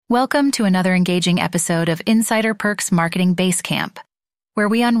Welcome to another engaging episode of Insider Perks Marketing Basecamp, where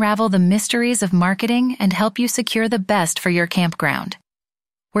we unravel the mysteries of marketing and help you secure the best for your campground.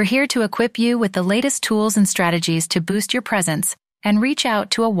 We're here to equip you with the latest tools and strategies to boost your presence and reach out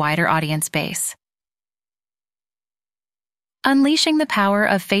to a wider audience base. Unleashing the power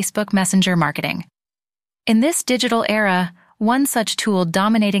of Facebook Messenger marketing. In this digital era, one such tool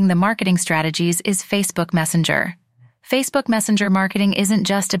dominating the marketing strategies is Facebook Messenger. Facebook Messenger marketing isn't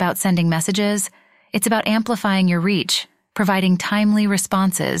just about sending messages, it's about amplifying your reach, providing timely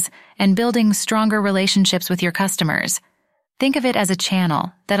responses, and building stronger relationships with your customers. Think of it as a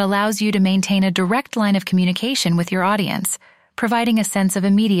channel that allows you to maintain a direct line of communication with your audience, providing a sense of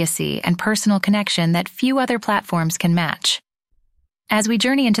immediacy and personal connection that few other platforms can match. As we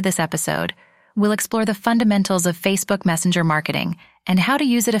journey into this episode, we'll explore the fundamentals of Facebook Messenger marketing and how to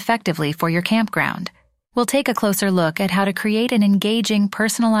use it effectively for your campground. We'll take a closer look at how to create an engaging,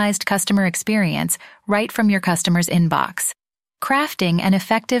 personalized customer experience right from your customer's inbox. Crafting an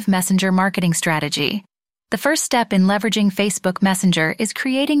effective messenger marketing strategy. The first step in leveraging Facebook Messenger is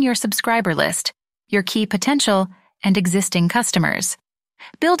creating your subscriber list, your key potential, and existing customers.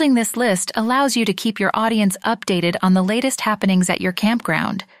 Building this list allows you to keep your audience updated on the latest happenings at your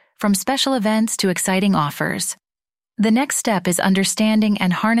campground, from special events to exciting offers. The next step is understanding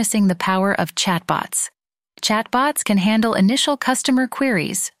and harnessing the power of chatbots. Chatbots can handle initial customer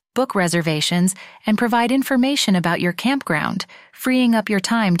queries, book reservations, and provide information about your campground, freeing up your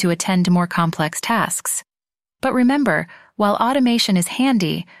time to attend to more complex tasks. But remember, while automation is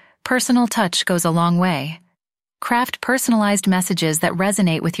handy, personal touch goes a long way. Craft personalized messages that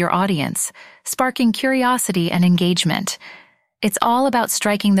resonate with your audience, sparking curiosity and engagement. It's all about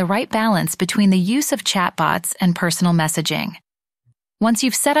striking the right balance between the use of chatbots and personal messaging. Once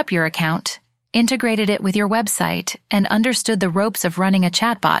you've set up your account, integrated it with your website, and understood the ropes of running a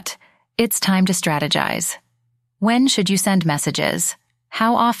chatbot, it's time to strategize. When should you send messages?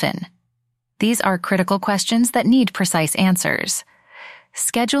 How often? These are critical questions that need precise answers.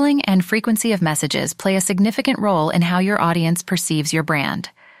 Scheduling and frequency of messages play a significant role in how your audience perceives your brand.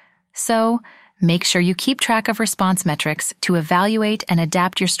 So, make sure you keep track of response metrics to evaluate and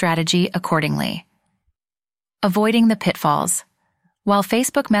adapt your strategy accordingly. Avoiding the pitfalls. While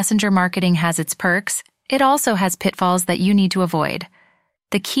Facebook Messenger marketing has its perks, it also has pitfalls that you need to avoid.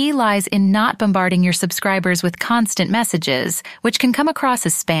 The key lies in not bombarding your subscribers with constant messages, which can come across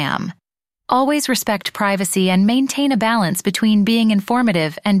as spam. Always respect privacy and maintain a balance between being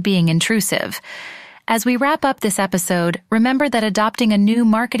informative and being intrusive. As we wrap up this episode, remember that adopting a new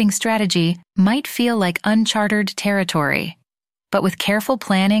marketing strategy might feel like uncharted territory. But with careful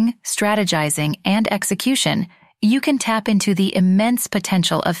planning, strategizing, and execution, you can tap into the immense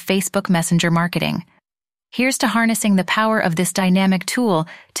potential of Facebook Messenger marketing. Here's to harnessing the power of this dynamic tool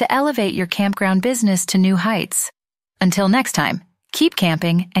to elevate your campground business to new heights. Until next time, keep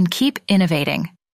camping and keep innovating.